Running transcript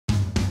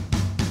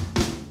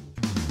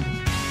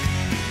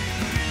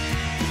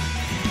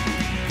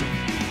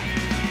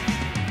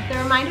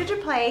Reminder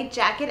to Play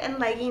jacket and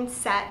leggings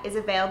set is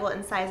available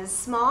in sizes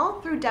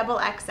small through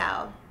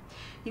XXL.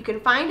 You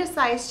can find a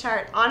size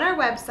chart on our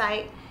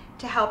website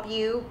to help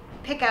you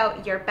pick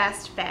out your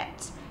best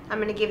fit. I'm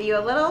going to give you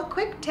a little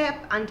quick tip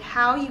on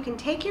how you can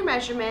take your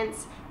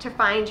measurements to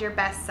find your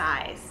best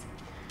size.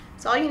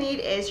 So all you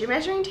need is your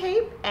measuring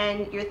tape,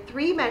 and your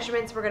 3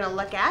 measurements we're going to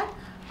look at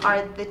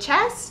are the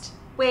chest,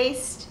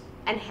 waist,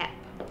 and hip.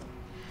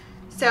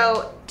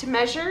 So to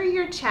measure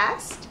your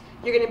chest,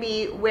 you're going to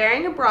be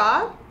wearing a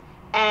bra,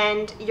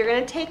 and you're going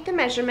to take the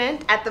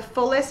measurement at the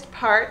fullest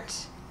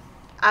part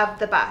of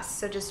the bust,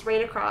 so just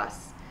right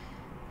across.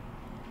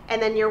 And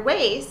then your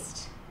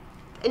waist,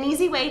 an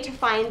easy way to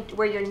find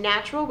where your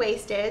natural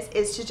waist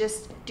is to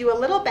just do a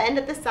little bend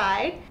at the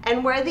side,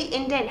 and where the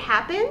indent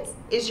happens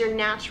is your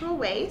natural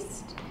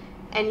waist,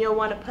 and you'll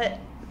want to put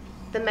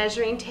the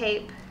measuring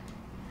tape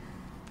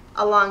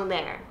along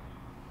there.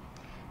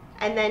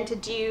 And then to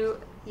do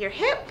your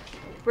hip,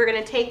 we're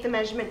going to take the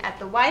measurement at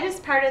the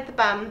widest part of the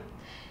bum,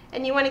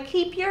 and you want to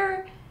keep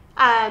your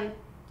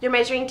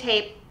measuring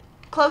tape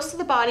close to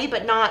the body,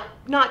 but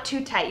not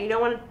too tight. You don't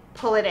want to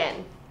pull it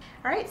in.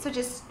 All right, so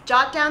just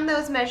jot down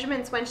those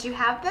measurements once you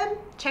have them,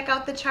 check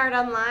out the chart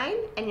online,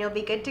 and you'll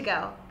be good to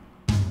go.